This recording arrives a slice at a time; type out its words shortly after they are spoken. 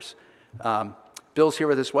Bill's here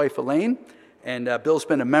with his wife, Elaine, and Bill's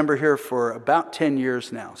been a member here for about 10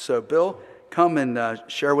 years now. So, Bill, come and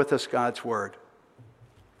share with us God's Word.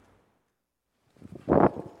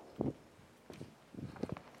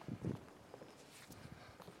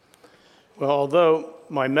 Well, although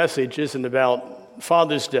my message isn't about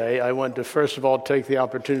Father's Day, I want to first of all take the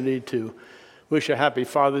opportunity to wish a happy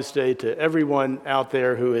Father's Day to everyone out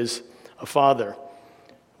there who is a father.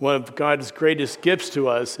 One of God's greatest gifts to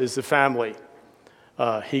us is the family.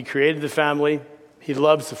 He created the family. He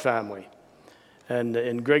loves the family. And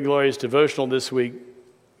in Greg Laurie's devotional this week,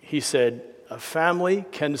 he said, a family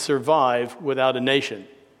can survive without a nation,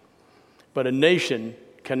 but a nation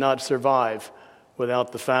cannot survive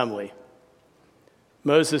without the family.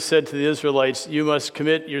 Moses said to the Israelites, you must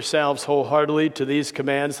commit yourselves wholeheartedly to these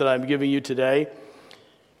commands that I'm giving you today.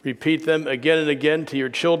 Repeat them again and again to your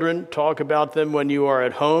children. Talk about them when you are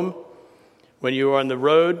at home, when you are on the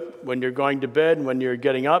road, when you're going to bed, and when you're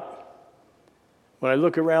getting up. When I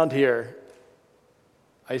look around here,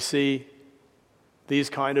 I see these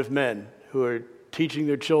kind of men who are teaching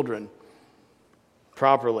their children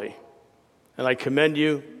properly. And I commend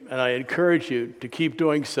you and I encourage you to keep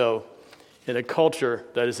doing so in a culture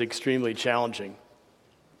that is extremely challenging.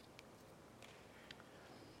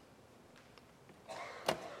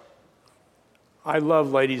 I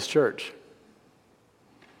love Ladies' Church.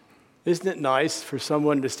 Isn't it nice for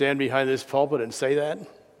someone to stand behind this pulpit and say that?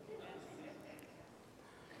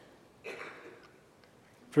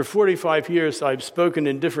 For 45 years, I've spoken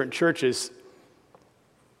in different churches,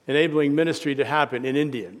 enabling ministry to happen in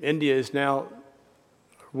India. India is now,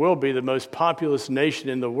 will be the most populous nation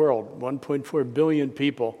in the world, 1.4 billion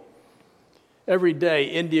people. Every day,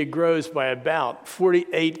 India grows by about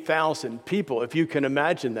 48,000 people, if you can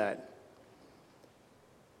imagine that.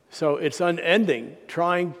 So it's unending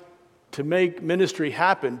trying to make ministry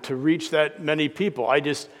happen to reach that many people. I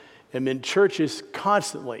just am in churches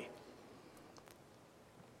constantly.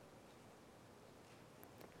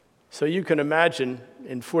 So you can imagine,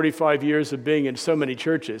 in 45 years of being in so many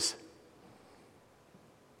churches,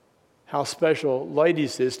 how special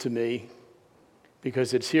Ladies is to me,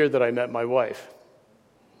 because it's here that I met my wife.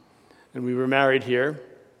 And we were married here.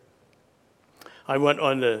 I went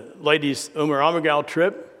on the Ladies' Umar Amagal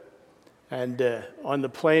trip, and on the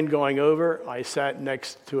plane going over, I sat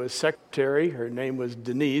next to a secretary. Her name was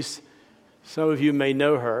Denise. Some of you may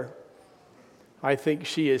know her. I think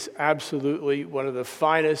she is absolutely one of the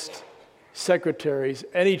finest secretaries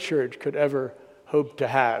any church could ever hope to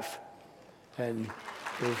have. And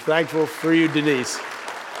we're thankful for you, Denise.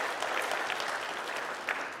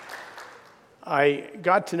 I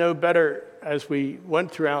got to know better as we went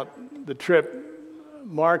throughout the trip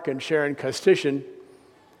Mark and Sharon Custician.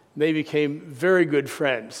 They became very good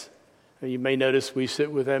friends. You may notice we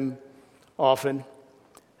sit with them often.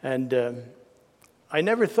 And I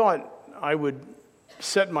never thought I would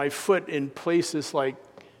set my foot in places like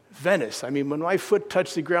Venice. I mean, when my foot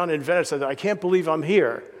touched the ground in Venice, I thought, I can't believe I'm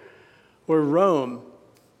here. Or Rome.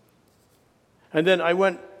 And then I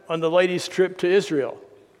went on the ladies' trip to Israel.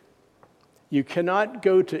 You cannot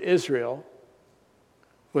go to Israel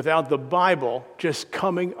without the Bible just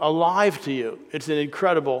coming alive to you. It's an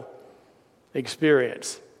incredible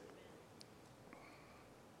experience.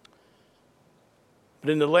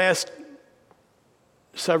 But in the last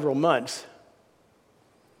several months,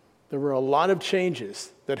 there were a lot of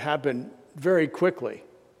changes that happened very quickly.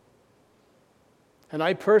 And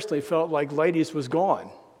I personally felt like Ladies was gone.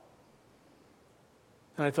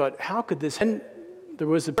 And I thought, how could this end? There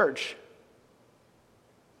was a church.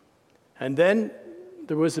 And then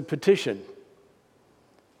there was a petition.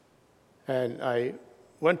 And I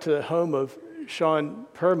went to the home of Sean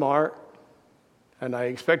Permar, and I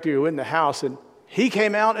expected to go in the house, and he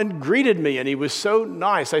came out and greeted me, and he was so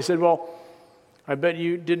nice. I said, well, I bet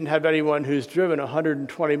you didn't have anyone who's driven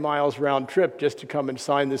 120 miles round trip just to come and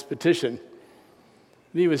sign this petition.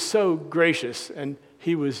 And he was so gracious, and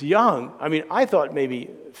he was young. I mean, I thought maybe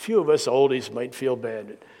a few of us oldies might feel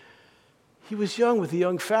bad. He was young with a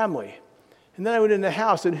young family. And then I went in the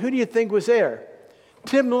house, and who do you think was there?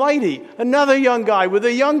 Tim Leighty, another young guy with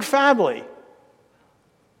a young family.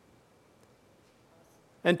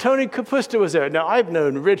 And Tony Capusta was there. Now, I've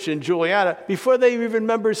known Rich and Juliana before they were even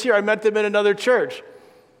members here. I met them in another church.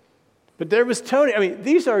 But there was Tony. I mean,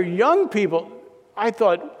 these are young people. I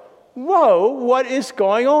thought, whoa, what is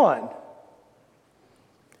going on?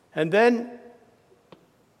 And then,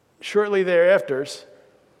 shortly thereafter,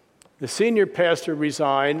 the senior pastor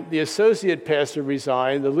resigned, the associate pastor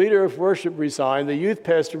resigned, the leader of worship resigned, the youth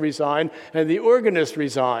pastor resigned, and the organist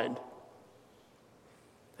resigned.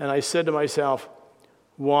 And I said to myself,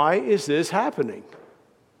 Why is this happening?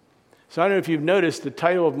 So I don't know if you've noticed, the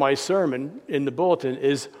title of my sermon in the bulletin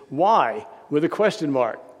is Why, with a question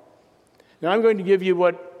mark. Now I'm going to give you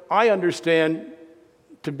what I understand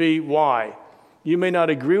to be why. You may not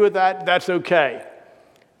agree with that, that's okay.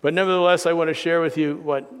 But nevertheless, I want to share with you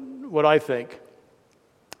what I think.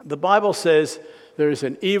 The Bible says there's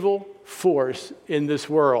an evil force in this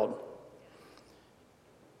world.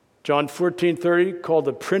 John 14:30, called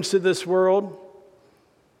the prince of this world.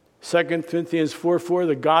 2 Corinthians 4:4,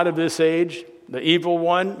 the god of this age, the evil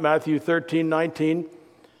one. Matthew 13:19,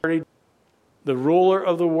 the ruler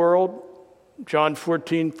of the world. John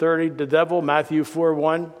 14:30, the devil. Matthew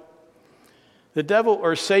 4:1. The devil,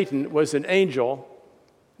 or Satan, was an angel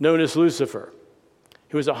known as Lucifer.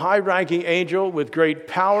 He was a high-ranking angel with great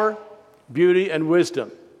power, beauty, and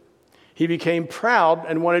wisdom. He became proud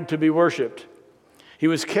and wanted to be worshipped. He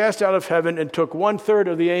was cast out of heaven and took 1/3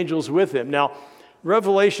 of the angels with him. Now,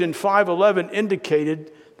 Revelation 5:11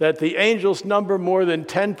 indicated that the angels number more than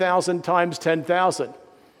 10,000 times 10,000.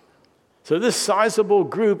 So this sizable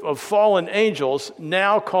group of fallen angels,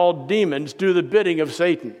 now called demons, do the bidding of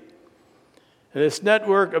Satan. And this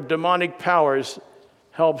network of demonic powers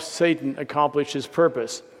helps Satan accomplish his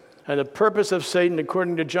purpose. And the purpose of Satan,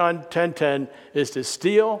 according to John 10:10, is to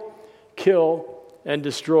steal, kill, and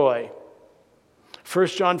destroy.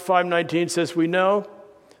 1 John 5:19 says, we know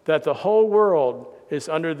that the whole world is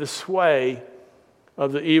under the sway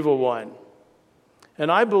of the evil one.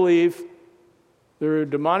 And I believe there are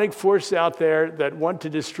demonic forces out there that want to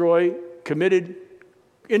destroy committed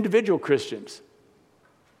individual Christians.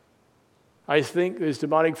 I think there's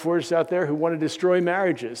demonic forces out there who want to destroy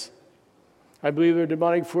marriages. I believe there are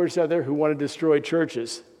demonic forces out there who want to destroy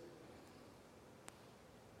churches.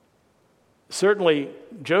 Certainly,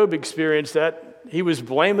 Job experienced that. He was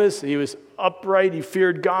blameless, he was upright, he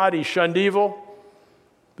feared God, he shunned evil.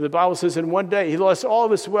 But the Bible says in one day he lost all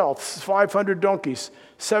of his wealth, 500 donkeys,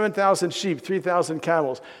 7,000 sheep, 3,000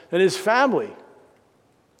 camels, and his family,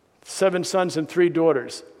 7 sons and 3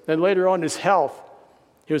 daughters. And later on, his health.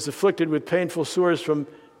 He was afflicted with painful sores from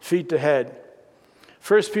feet to head.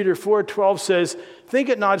 1 Peter 4:12 says, think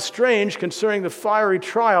it not strange concerning the fiery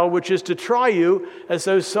trial which is to try you as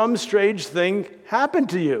though some strange thing happened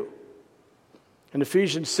to you. And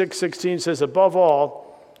Ephesians 6:16 says, above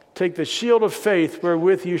all, take the shield of faith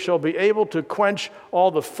wherewith you shall be able to quench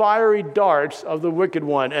all the fiery darts of the wicked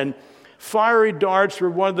one. And fiery darts were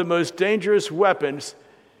one of the most dangerous weapons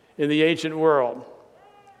in the ancient world.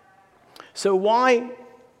 So why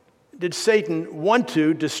did Satan want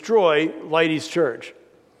to destroy Leidy's church?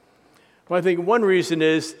 Well, I think one reason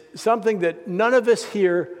is something that none of us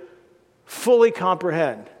here fully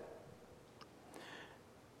comprehend.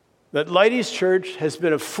 That Leidy's church has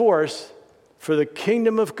been a force for the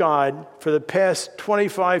kingdom of God for the past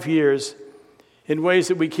 25 years in ways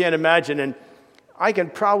that we can't imagine. And I can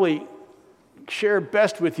probably share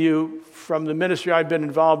best with you from the ministry I've been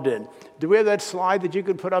involved in. Do we have that slide that you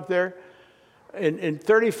could put up there? In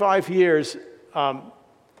 35 years,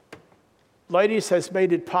 Leidy's has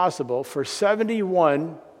made it possible for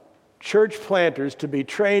 71 church planters to be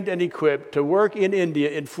trained and equipped to work in India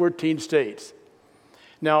in 14 states.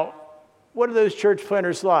 Now, what are those church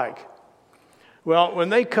planters like? Well, when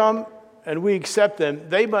they come and we accept them,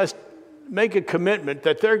 they must make a commitment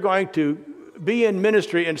that they're going to be in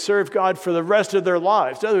ministry and serve God for the rest of their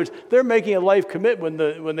lives. In other words, they're making a life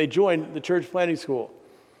commitment when they join the church planting school.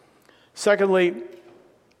 Secondly,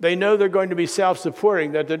 they know they're going to be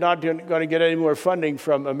self-supporting, that they're not going to get any more funding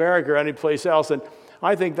from America or anyplace else. And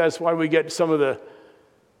I think that's why we get some of the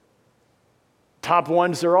top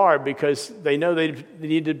ones there are, because they know they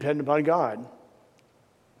need to depend upon God.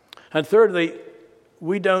 And thirdly,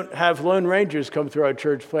 we don't have lone rangers come through our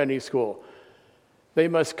church planting school. They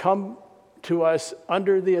must come to us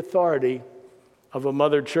under the authority of a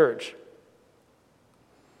mother church.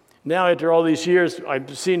 Now, after all these years,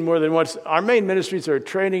 I've seen more than once, our main ministries are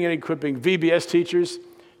training and equipping VBS teachers,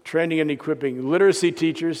 training and equipping literacy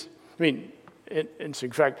teachers. I mean, in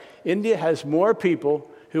fact, India has more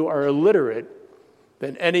people who are illiterate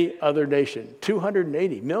than any other nation,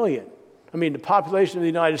 280 million. I mean, the population of the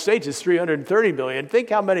United States is 330 million.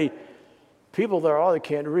 Think how many people there are that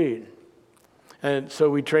can't read. And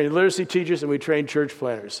so we train literacy teachers and we train church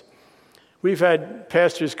planners. We've had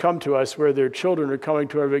pastors come to us where their children are coming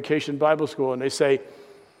to our vacation Bible school, and they say,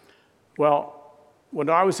 well, when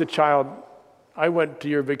I was a child, I went to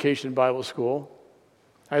your vacation Bible school.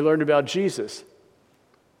 I learned about Jesus,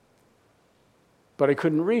 but I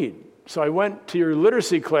couldn't read. So I went to your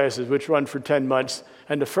literacy classes, which run for 10 months,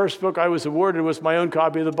 and the first book I was awarded was my own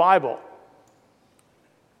copy of the Bible.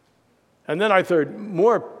 And then I thought,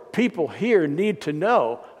 more people here need to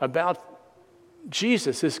know about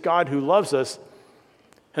Jesus, this God who loves us.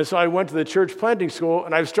 And so I went to the church planting school,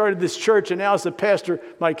 and I've started this church, and now as a pastor,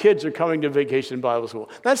 my kids are coming to Vacation Bible School.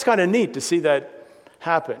 That's kind of neat to see that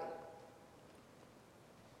happen.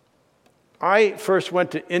 I first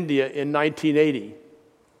went to India in 1980.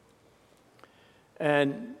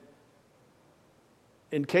 And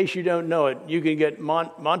in case you don't know it, you can get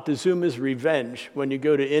Montezuma's revenge when you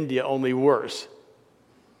go to India, only worse.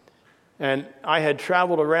 And I had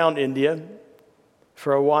traveled around India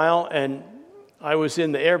for a while, and I was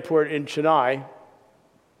in the airport in Chennai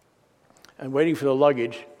and waiting for the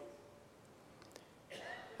luggage.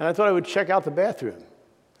 And I thought I would check out the bathroom.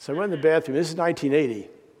 So I went in the bathroom. This is 1980.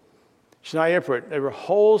 Chennai Airport. There were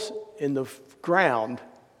holes in the ground,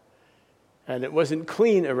 and it wasn't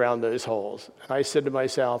clean around those holes. And I said to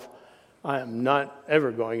myself, I am not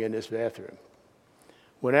ever going in this bathroom.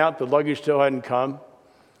 Went out, the luggage still hadn't come.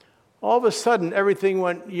 All of a sudden, everything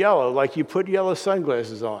went yellow, like you put yellow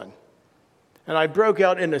sunglasses on. And I broke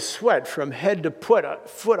out in a sweat from head to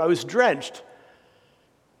foot. I was drenched.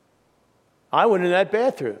 I went in that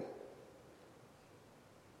bathroom.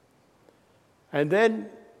 And then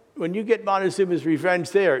when you get Montezuma's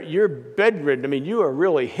revenge there, you're bedridden. I mean, you are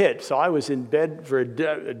really hit. So I was in bed for a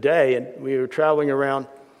day, and we were traveling around.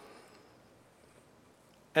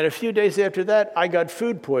 And a few days after that, I got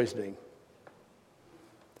food poisoning.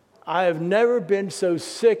 I have never been so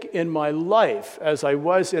sick in my life as I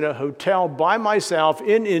was in a hotel by myself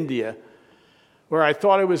in India, where I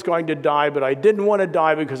thought I was going to die, but I didn't want to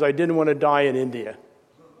die because I didn't want to die in India.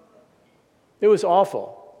 It was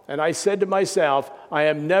awful. And I said to myself, I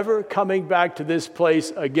am never coming back to this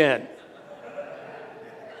place again.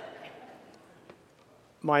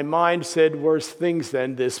 My mind said worse things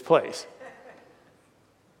than this place.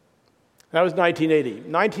 That was 1980.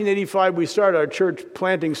 1985, we started our church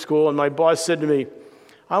planting school, and my boss said to me,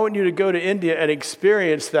 I want you to go to India and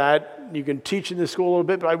experience that. You can teach in the school a little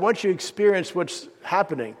bit, but I want you to experience what's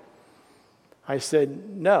happening. I said,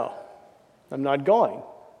 no, I'm not going.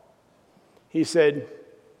 He said,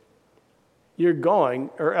 you're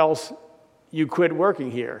going, or else you quit working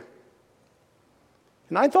here.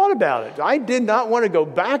 And I thought about it. I did not want to go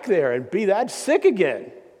back there and be that sick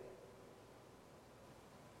again.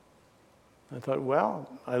 I thought, well,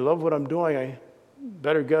 I love what I'm doing. I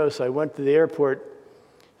better go. So I went to the airport.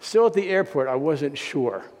 Still at the airport, I wasn't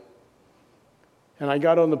sure. And I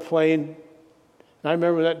got on the plane. And I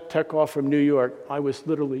remember that took off from New York. I was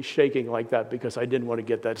literally shaking like that because I didn't want to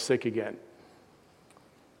get that sick again.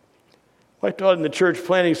 I taught in the church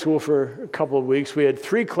planting school for a couple of weeks. We had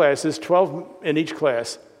 3 classes, 12 in each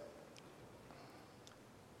class.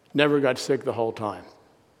 Never got sick the whole time.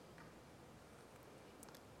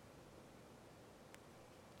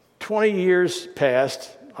 20 years passed.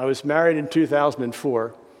 I was married in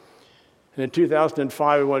 2004. And in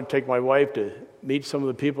 2005, I wanted to take my wife to meet some of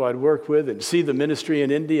the people I'd worked with and see the ministry in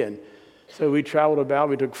India. And so we traveled about.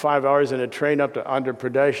 We took 5 hours in a train up to Andhra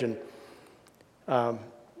Pradesh. And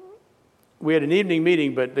we had an evening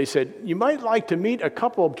meeting, but they said, you might like to meet a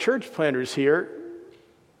couple of church planters here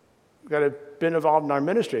that have been involved in our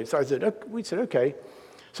ministry. So we said, okay.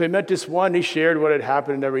 So we met this one. He shared what had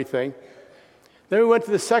happened and everything. Then we went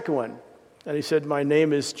to the second one, and he said, my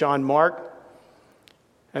name is John Mark.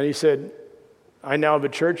 And he said, I now have a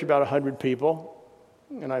church, about 100 people,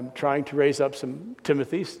 and I'm trying to raise up some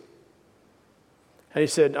Timothys. And he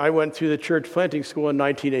said, I went through the church planting school in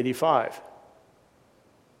 1985.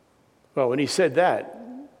 Well, when he said that,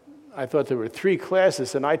 I thought there were 3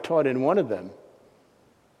 classes, and I taught in one of them.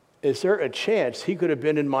 Is there a chance he could have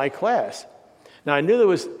been in my class? Now, I knew there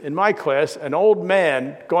was, in my class, an old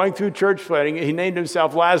man going through church planting. He named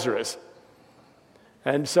himself Lazarus.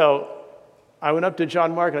 And so I went up to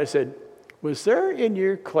John Mark, and I said, was there in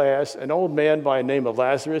your class an old man by the name of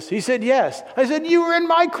Lazarus? He said, yes. I said, you were in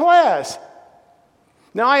my class.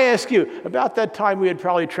 Now, I ask you, about that time we had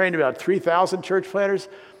probably trained about 3,000 church planters.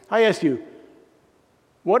 I ask you,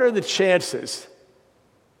 what are the chances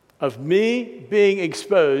of me being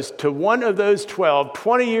exposed to one of those 12,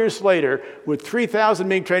 20 years later, with 3,000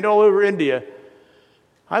 being trained all over India?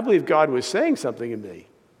 I believe God was saying something to me.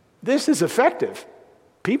 This is effective.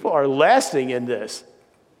 People are lasting in this.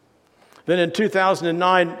 Then in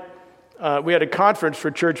 2009, we had a conference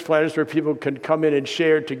for church planters where people could come in and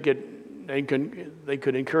share to get, they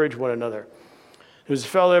could encourage one another. There was a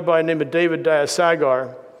fellow there by the name of David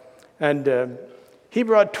Dayasagar, and he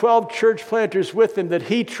brought 12 church planters with him that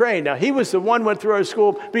he trained. Now, he was the one who went through our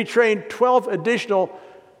school, but he trained 12 additional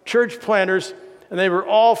church planters, and they were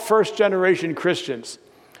all first-generation Christians.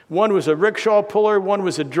 One was a rickshaw puller, one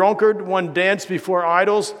was a drunkard, one danced before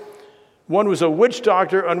idols, one was a witch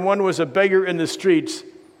doctor, and one was a beggar in the streets.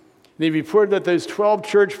 And he reported that those 12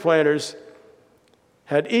 church planters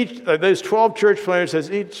had each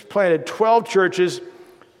planted 12 churches,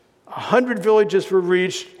 100 villages were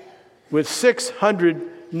reached, with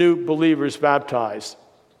 600 new believers baptized.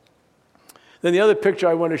 Then the other picture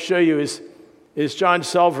I want to show you is John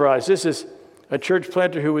Selvaraj. This is a church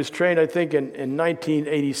planter who was trained, I think, in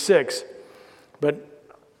 1986. But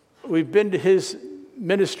we've been to his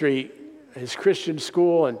ministry, his Christian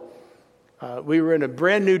school, and we were in a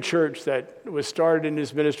brand new church that was started in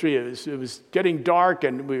his ministry. It was getting dark,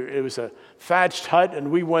 and it was a thatched hut,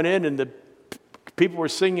 and we went in, and the people were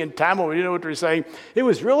singing in Tamil. We didn't know what they were saying. It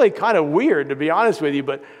was really kind of weird, to be honest with you,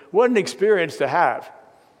 but what an experience to have.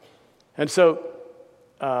 And so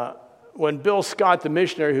when Bill Scott, the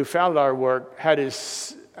missionary who founded our work, had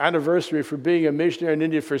his anniversary for being a missionary in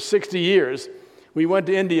India for 60 years, we went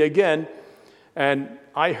to India again, and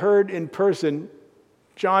I heard in person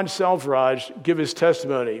John Selvaraj give his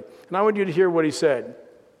testimony. And I want you to hear what he said.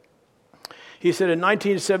 He said, in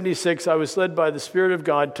 1976, I was led by the Spirit of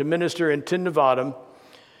God to minister in Tindavatam.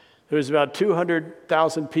 There was about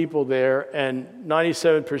 200,000 people there, and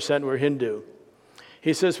 97% were Hindu.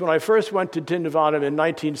 He says, when I first went to Tindavatam in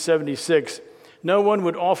 1976, no one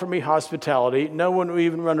would offer me hospitality. No one would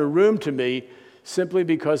even run a room to me simply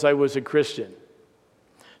because I was a Christian.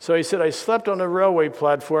 So he said, I slept on a railway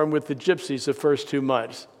platform with the gypsies the first 2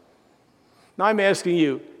 months. Now I'm asking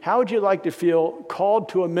you, how would you like to feel called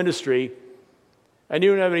to a ministry and you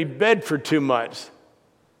don't have any bed for 2 months?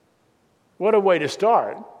 What a way to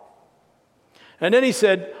start. And then he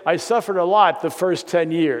said, I suffered a lot the first 10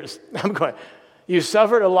 years. I'm going, you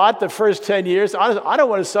suffered a lot the first 10 years? I don't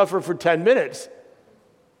want to suffer for 10 minutes.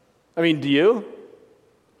 I mean, do you?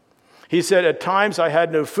 He said, at times I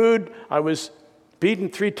had no food. I was beaten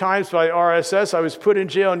 3 times by RSS. I was put in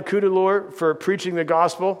jail in Cuddalore for preaching the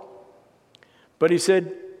gospel. But he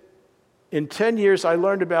said, in 10 years, I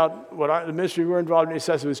learned about the ministry we were involved in. He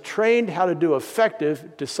says, I was trained how to do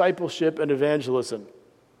effective discipleship and evangelism.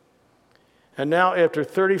 And now, after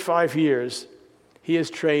 35 years, he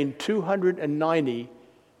has trained 290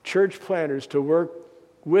 church planters to work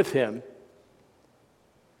with him.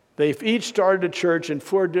 They've each started a church in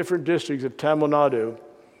 4 different districts of Tamil Nadu.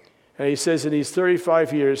 And he says in these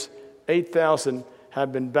 35 years, 8,000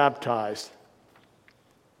 have been baptized.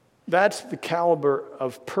 That's the caliber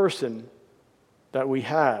of person that we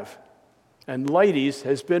have. And Ladies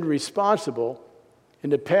has been responsible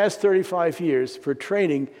in the past 35 years for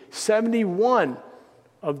training 71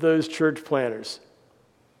 of those church planters.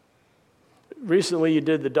 Recently, you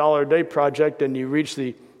did the $1 a Day Project, and you reached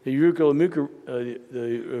the Rukula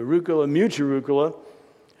Muchurukula,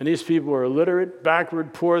 and these people were illiterate,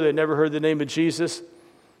 backward, poor. They never heard the name of Jesus.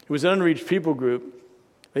 It was an unreached people group.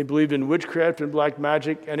 They believed in witchcraft and black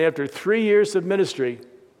magic, and after 3 years of ministry,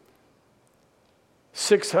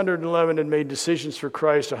 611 had made decisions for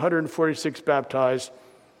Christ, 146 baptized,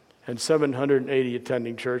 and 780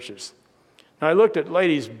 attending churches. Now, I looked at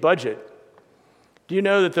Ladies' budget. Do you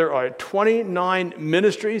know that there are 29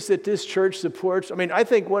 ministries that this church supports? I mean, I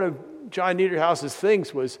think one of John Niederhaus's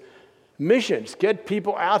things was missions. Get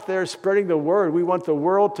people out there spreading the word. We want the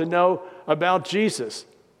world to know about Jesus.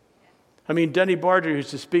 I mean, Denny Barger,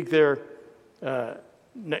 who's to speak there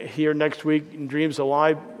here next week in Dreams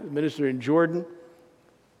Alive, minister in Jordan.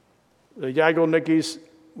 The Yagelnickis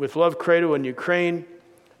with Love Credo in Ukraine.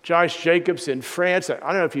 Josh Jacobs in France. I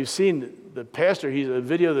don't know if you've seen the pastor. He's a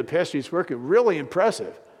video of the pastor he's working. Really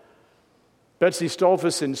impressive. Betsy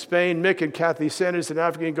Stolfus in Spain. Mick and Kathy Sanders in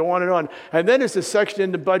Africa. And go on and on. And then there's a section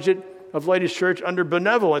in the budget of Ladies Church under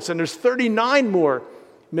benevolence. And there's 39 more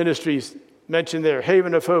ministries mentioned there.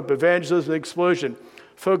 Haven of Hope, Evangelism Explosion,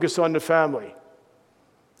 Focus on the Family.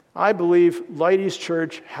 I believe Ladies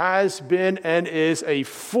Church has been and is a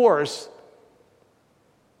force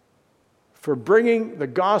for bringing the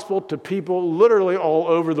gospel to people literally all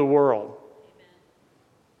over the world. Amen.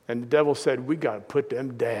 And the devil said, we got to put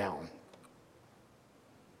them down.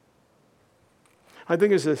 I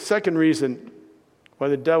think it's the second reason why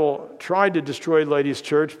the devil tried to destroy Ladies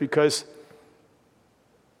Church, because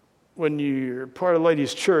when you're part of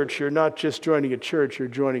Ladies Church, you're not just joining a church, you're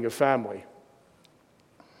joining a family.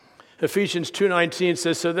 Ephesians 2:19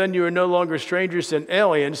 says, so then you are no longer strangers and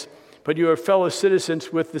aliens, but you are fellow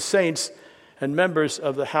citizens with the saints and members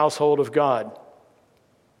of the household of God.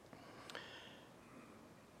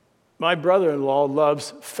 My brother-in-law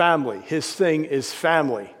loves family. His thing is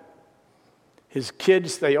family. His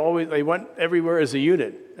kids, they went everywhere as a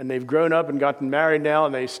unit, and they've grown up and gotten married now,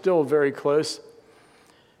 and they're still very close.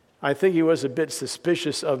 I think he was a bit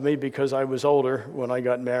suspicious of me because I was older when I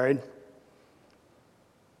got married.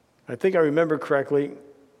 I think I remember correctly,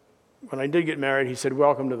 when I did get married, he said,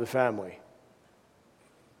 "Welcome to the family."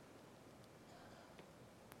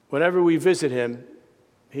 Whenever we visit him,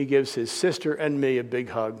 he gives his sister and me a big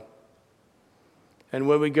hug. And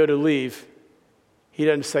when we go to leave, he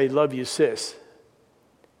doesn't say, "Love you, sis."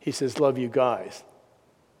 He says, "Love you guys."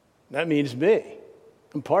 That means me.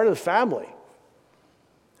 I'm part of the family.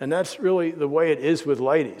 And that's really the way it is with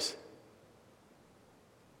ladies.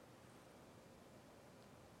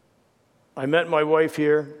 I met my wife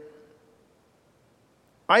here.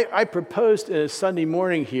 I proposed in a Sunday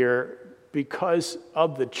morning here because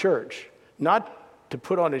of the church, not to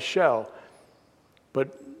put on a show,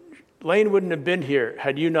 but Lane wouldn't have been here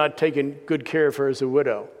had you not taken good care of her as a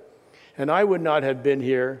widow. And I would not have been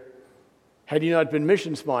here had you not been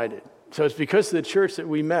missions-minded. So it's because of the church that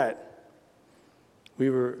we met. We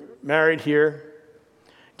were married here.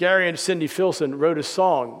 Gary and Cindy Filson wrote a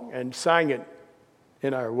song and sang it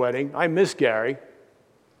in our wedding. I miss Gary.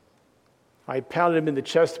 I pounded him in the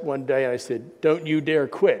chest one day and I said, "Don't you dare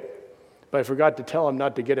quit." But I forgot to tell him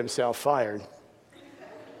not to get himself fired.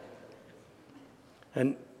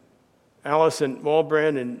 And Allison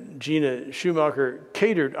Walbrand and Gina Schumacher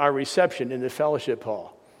catered our reception in the fellowship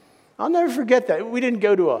hall. I'll never forget that. We didn't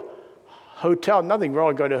go to a hotel, nothing wrong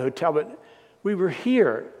with going to a hotel, but we were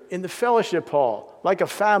here in the fellowship hall like a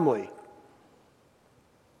family.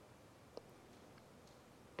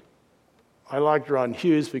 I liked Ron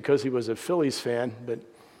Hughes because he was a Phillies fan, but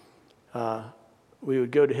we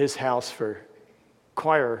would go to his house for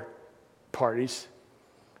choir parties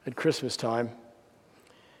at Christmas time.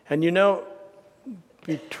 And you know,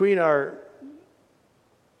 between our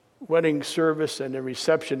wedding service and the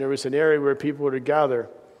reception, there was an area where people were to gather.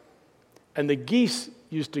 And the geese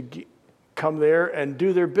used to come there and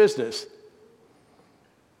do their business.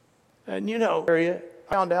 And you know, I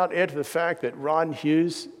found out after the fact that Ron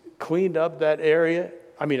Hughes cleaned up that area.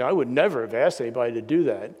 I mean, I would never have asked anybody to do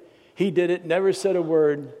that. He did it, never said a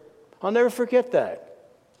word. I'll never forget that.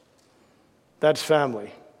 That's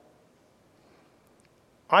family.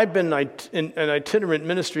 I've been in an itinerant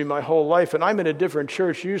ministry my whole life, and I'm in a different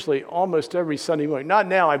church usually almost every Sunday morning. Not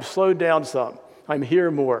now, I've slowed down some. I'm here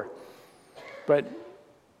more. But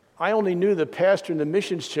I only knew the pastor and the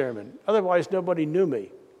missions chairman. Otherwise, nobody knew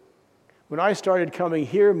me. When I started coming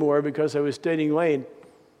here more because I was dating Lane,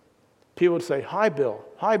 people would say, "Hi, Bill.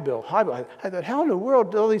 Hi, Bill. Hi, Bill." I thought, how in the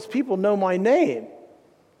world do all these people know my name?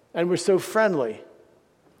 And we're so friendly.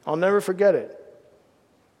 I'll never forget it.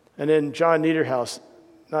 And then John Niederhaus,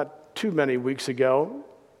 not too many weeks ago,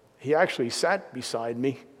 he actually sat beside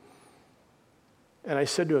me. And I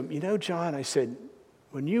said to him, "You know, John," I said,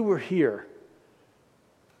 "when you were here,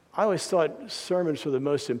 I always thought sermons were the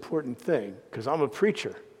most important thing because I'm a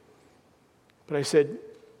preacher. But I said,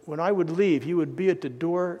 when I would leave, you would be at the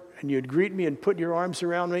door and you'd greet me and put your arms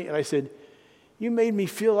around me. And I said, you made me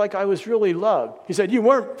feel like I was really loved." He said, "You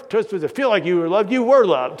weren't supposed to feel like you were loved. You were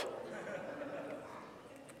loved."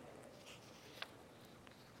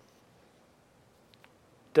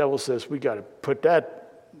 Devil says, we got to put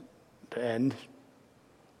that to end.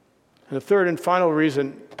 And the third and final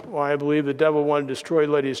reason why I believe the devil wanted to destroy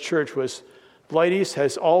Ladies Church was Ladies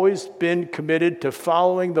has always been committed to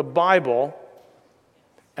following the Bible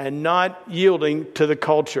and not yielding to the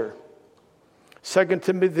culture. 2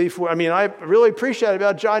 Timothy 4, I really appreciate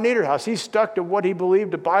about John Niederhaus. He stuck to what he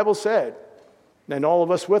believed the Bible said, and all of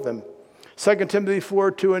us with him. 2 Timothy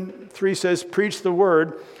 4, 2 and 3 says, "Preach the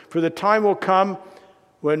word, for the time will come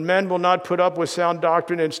when men will not put up with sound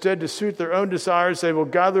doctrine. Instead, to suit their own desires, they will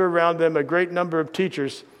gather around them a great number of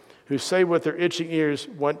teachers who say what their itching ears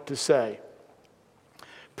want to say."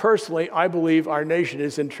 Personally, I believe our nation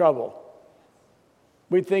is in trouble.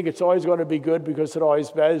 We think it's always going to be good because it always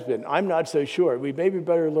has been. I'm not so sure. We maybe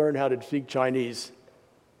better learn how to speak Chinese.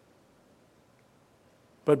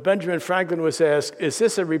 But Benjamin Franklin was asked, is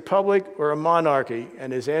this a republic or a monarchy?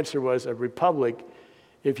 And his answer was, a republic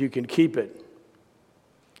if you can keep it.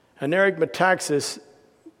 And Eric Metaxas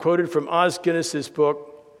quoted from Os Guinness's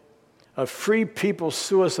book, "A Free People's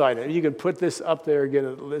Suicide." And you can put this up there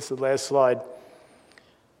again, this is the last slide.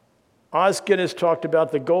 Os Guinness talked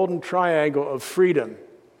about the golden triangle of freedom.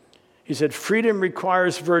 He said, freedom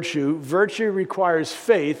requires virtue, virtue requires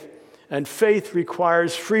faith, and faith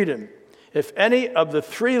requires freedom. If any of the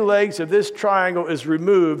three legs of this triangle is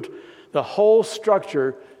removed, the whole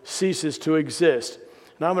structure ceases to exist.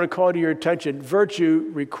 And I'm going to call to your attention, virtue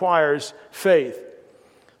requires faith.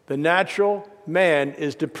 The natural man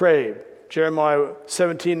is depraved. Jeremiah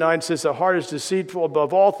 17:9 says, the heart is deceitful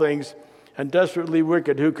above all things and desperately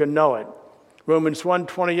wicked. Who can know it? Romans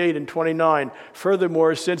 1:28 and 29.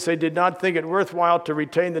 Furthermore, since they did not think it worthwhile to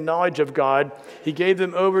retain the knowledge of God, he gave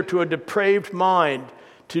them over to a depraved mind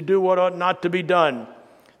to do what ought not to be done.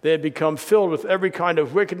 They had become filled with every kind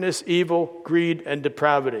of wickedness, evil, greed, and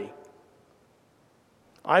depravity.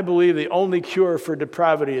 I believe the only cure for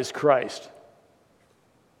depravity is Christ.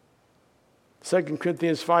 2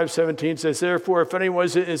 Corinthians 5:17 says, therefore, if anyone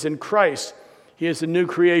is in Christ, he is a new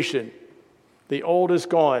creation. The old is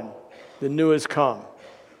gone, the new has come.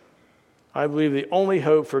 I believe the only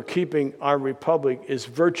hope for keeping our republic is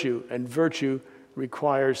virtue, and virtue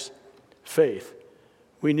requires faith.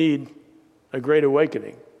 We need a great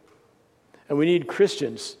awakening. And we need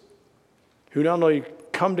Christians who not only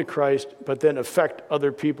come to Christ, but then affect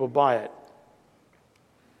other people by it.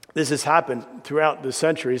 This has happened throughout the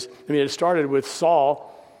centuries. It started with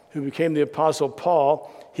Saul, who became the Apostle Paul.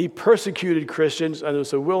 He persecuted Christians and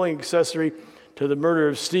was a willing accessory to the murder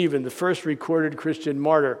of Stephen, the first recorded Christian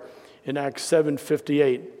martyr in Acts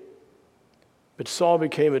 7:58. But Saul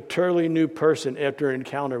became a totally new person after an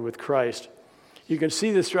encounter with Christ. You can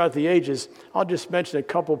see this throughout the ages. I'll just mention a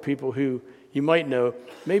couple people who you might know.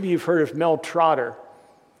 Maybe you've heard of Mel Trotter.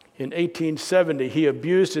 In 1870, he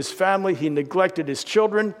abused his family. He neglected his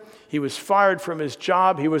children. He was fired from his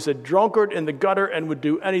job. He was a drunkard in the gutter and would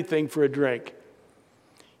do anything for a drink.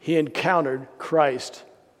 He encountered Christ.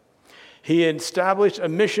 He established a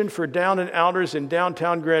mission for down and outers in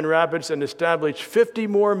downtown Grand Rapids and established 50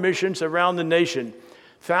 more missions around the nation.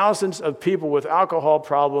 Thousands of people with alcohol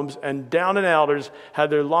problems and down and outers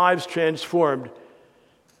had their lives transformed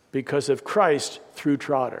because of Christ through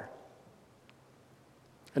Trotter.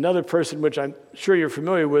 Another person which I'm sure you're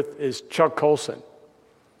familiar with is Chuck Colson.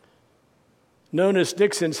 Known as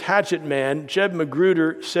Nixon's hatchet man, Jeb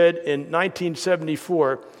Magruder said in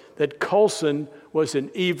 1974 that Colson was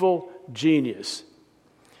an evil genius.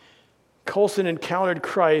 Colson encountered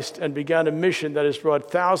Christ and began a mission that has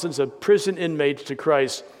brought thousands of prison inmates to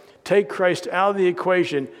Christ. Take Christ out of the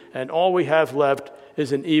equation, and all we have left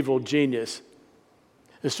is an evil genius.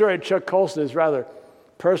 The story of Chuck Colson is rather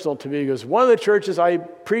personal to me because one of the churches I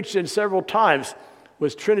preached in several times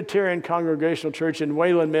was Trinitarian Congregational Church in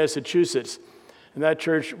Wayland, Massachusetts. And that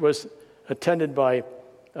church was attended by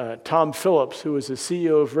Tom Phillips, who was the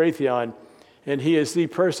CEO of Raytheon, and he is the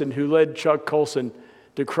person who led Chuck Colson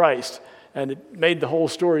to Christ. And it made the whole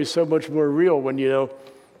story so much more real when you know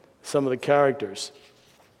some of the characters.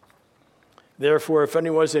 Therefore, if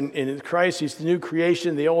anyone's in Christ, he's the new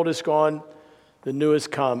creation, the old is gone, the new has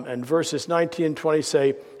come. And verses 19 and 20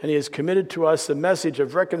 say, and he has committed to us the message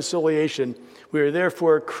of reconciliation. We are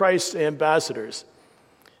therefore Christ's ambassadors.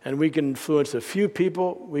 And we can influence a few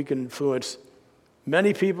people, we can influence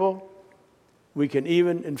many people, we can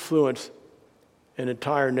even influence an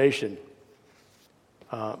entire nation.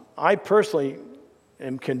 I personally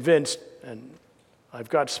am convinced, and I've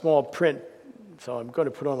got small print, so I'm going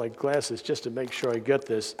to put on my glasses just to make sure I get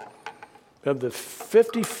this. Of the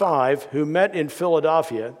 55 who met in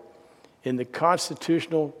Philadelphia in the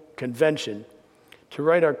Constitutional Convention to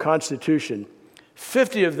write our Constitution,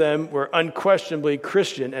 50 of them were unquestionably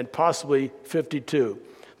Christian, and possibly 52.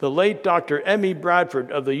 The late Dr. M.E.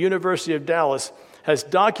 Bradford of the University of Dallas has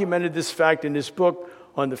documented this fact in his book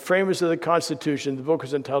on the framers of the Constitution. The book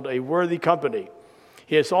is entitled A Worthy Company.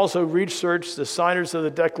 He has also researched the signers of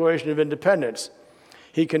the Declaration of Independence.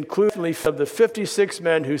 He concludes of the 56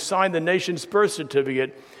 men who signed the nation's birth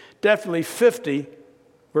certificate, definitely 50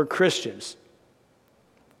 were Christians.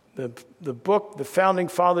 The book the Founding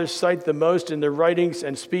Fathers cite the most in their writings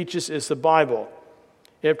and speeches is the Bible.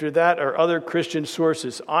 After that are other Christian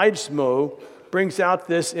sources. Eidsmoe brings out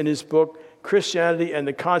this in his book, Christianity and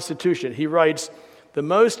the Constitution. He writes, the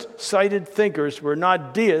most cited thinkers were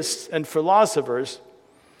not deists and philosophers,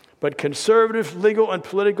 but conservative legal and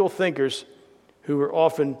political thinkers who were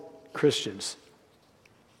often Christians.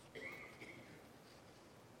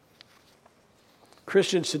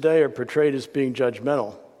 Christians today are portrayed as being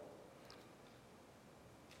judgmental,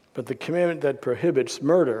 but the commandment that prohibits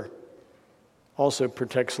murder also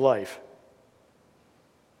protects life.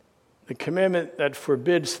 The commandment that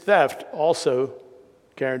forbids theft also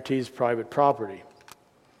guarantees private property.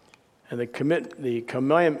 And the commandment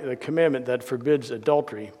that forbids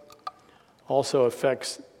adultery also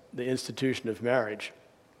affects the institution of marriage.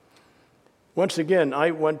 Once again,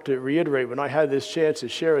 I want to reiterate, when I had this chance to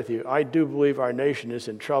share with you, I do believe our nation is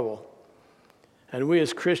in trouble. And we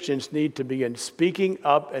as Christians need to begin speaking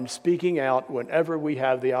up and speaking out whenever we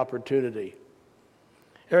have the opportunity.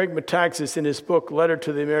 Eric Metaxas, in his book, Letter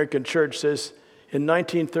to the American Church, says in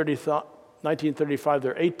 1935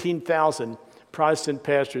 there are 18,000 Protestant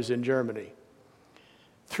pastors in Germany.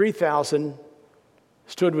 3,000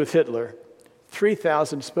 stood with Hitler,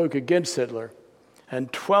 3,000 spoke against Hitler,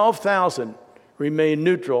 and 12,000 remained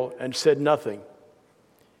neutral and said nothing.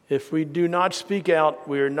 If we do not speak out,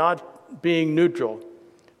 we are not being neutral,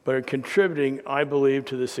 but are contributing, I believe,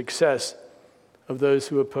 to the success of those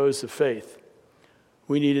who oppose the faith.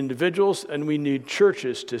 We need individuals and we need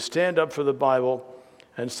churches to stand up for the Bible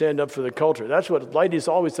and stand up for the culture. That's what Lighty's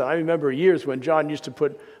always done. I remember years when John used to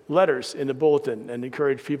put letters in the bulletin and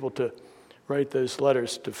encourage people to write those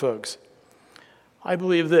letters to folks. I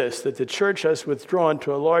believe this, that the church has withdrawn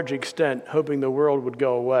to a large extent, hoping the world would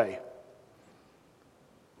go away.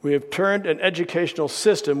 We have turned an educational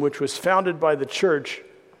system which was founded by the church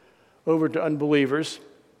over to unbelievers.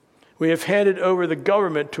 We have handed over the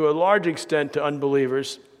government to a large extent to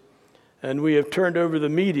unbelievers, and we have turned over the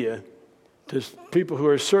media to people who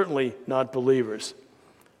are certainly not believers.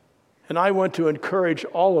 And I want to encourage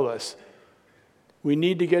all of us. We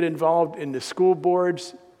need to get involved in the school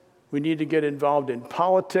boards. We need to get involved in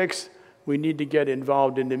politics. We need to get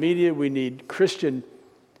involved in the media. We need Christian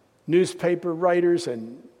newspaper writers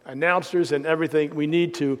and announcers and everything. We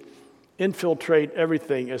need to infiltrate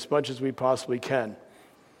everything as much as we possibly can.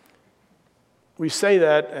 We say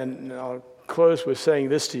that, and I'll close with saying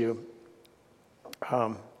this to you.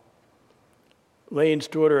 Lane's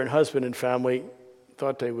daughter and husband and family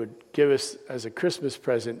thought they would give us, as a Christmas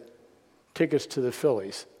present, tickets to the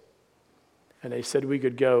Phillies. And they said we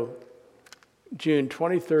could go June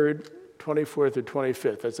 23rd, 24th, or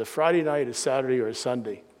 25th. That's a Friday night, a Saturday, or a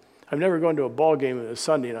Sunday. I've never gone to a ball game on a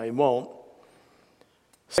Sunday, and I won't.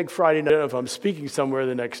 Take Friday night. I don't know if I'm speaking somewhere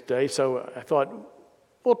the next day, so I thought,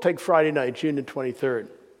 we'll take Friday night, June the 23rd.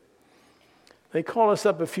 They called us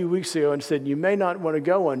up a few weeks ago and said, you may not want to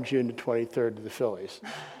go on June the 23rd to the Phillies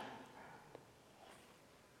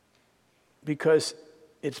because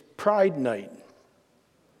it's Pride Night,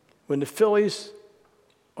 when the Phillies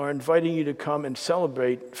are inviting you to come and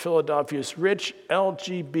celebrate Philadelphia's rich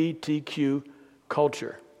LGBTQ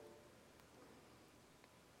culture.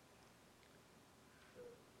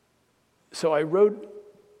 So I wrote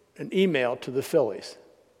an email to the Phillies.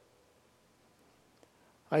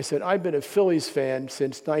 I said, I've been a Phillies fan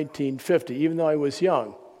since 1950, even though I was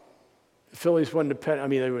young. The Phillies won they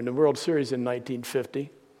were in the World Series in 1950.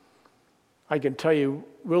 I can tell you,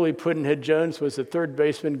 Willie Pudd'nhead Jones was the third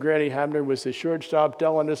baseman, Granny Hamner was the shortstop,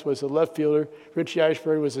 Del Ennis was the left fielder, Richie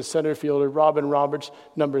Ashburn was the center fielder, Robin Roberts,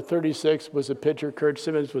 number 36, was the pitcher, Kurt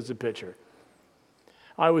Simmons was the pitcher.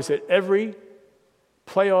 I was at every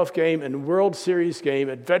playoff game and World Series game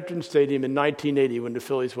at Veterans Stadium in 1980 when the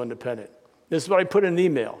Phillies won the pennant. This is what I put in an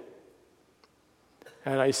email.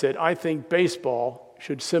 And I said, I think baseball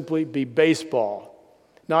should simply be baseball,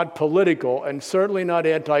 not political, and certainly not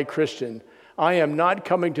anti-Christian. I am not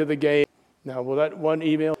coming to the game. Now, will that one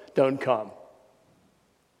email? Don't come.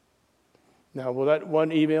 Now, will that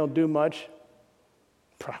one email do much?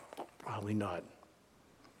 Probably not.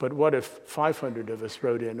 But what if 500 of us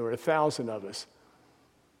wrote in, or 1,000 of us?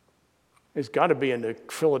 It's got to be in the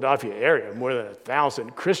Philadelphia area, more than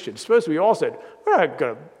 1,000 Christians. Suppose we all said, we're not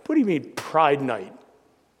going to, what do you mean Pride Night?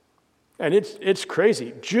 And it's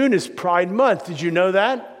crazy. June is Pride Month. Did you know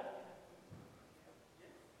that?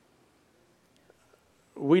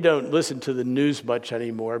 We don't listen to the news much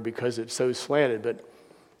anymore because it's so slanted, but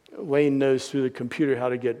Lane knows through the computer how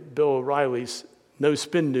to get Bill O'Reilly's No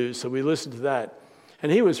Spin News, so we listened to that. And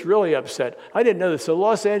he was really upset. I didn't know this. The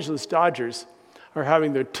Los Angeles Dodgers are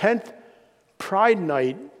having their 10th Pride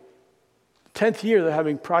Night, 10th year they're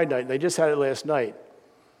having Pride Night. They just had it last night.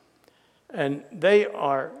 And they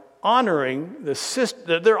are honoring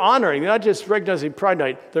they're honoring, not just recognizing Pride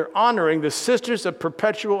Night, they're honoring the Sisters of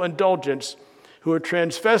Perpetual Indulgence, who are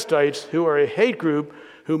transvestites, who are a hate group,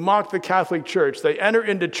 who mock the Catholic Church. They enter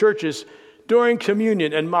into churches during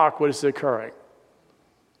communion and mock what is occurring.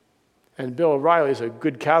 And Bill O'Reilly is a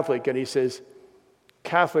good Catholic, and he says,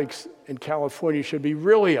 Catholics in California should be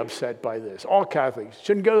really upset by this. All Catholics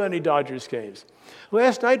shouldn't go to any Dodgers games.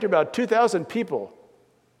 Last night, there were about 2,000 people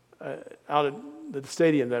out at the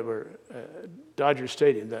stadium that were, Dodger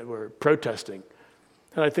Stadium, that were protesting.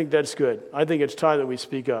 And I think that's good. I think it's time that we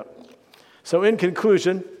speak up. So in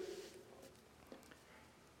conclusion,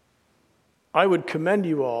 I would commend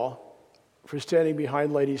you all for standing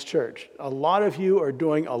behind Ladies Church. A lot of you are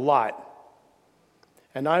doing a lot.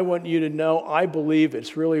 And I want you to know I believe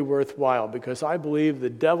it's really worthwhile, because I believe the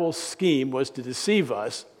devil's scheme was to deceive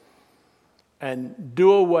us and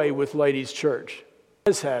do away with Ladies Church.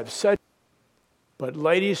 But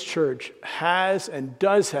Ladies Church has and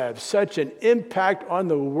does have such an impact on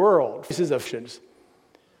the world.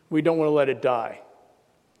 we don't want to let it die.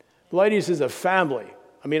 Ladies is a family.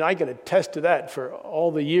 I mean, I can attest to that for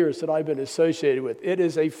all the years that I've been associated with. It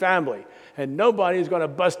is a family, and nobody is going to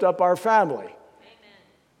bust up our family. Amen.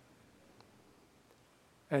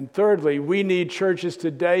 And thirdly, we need churches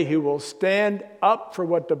today who will stand up for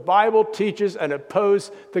what the Bible teaches and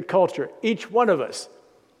oppose the culture. Each one of us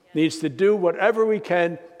needs to do whatever we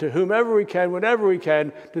can, to whomever we can, whenever we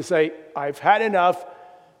can, to say, I've had enough,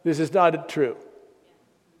 this is not true.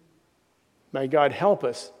 May God help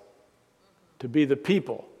us to be the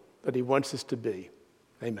people that he wants us to be.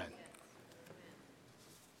 Amen.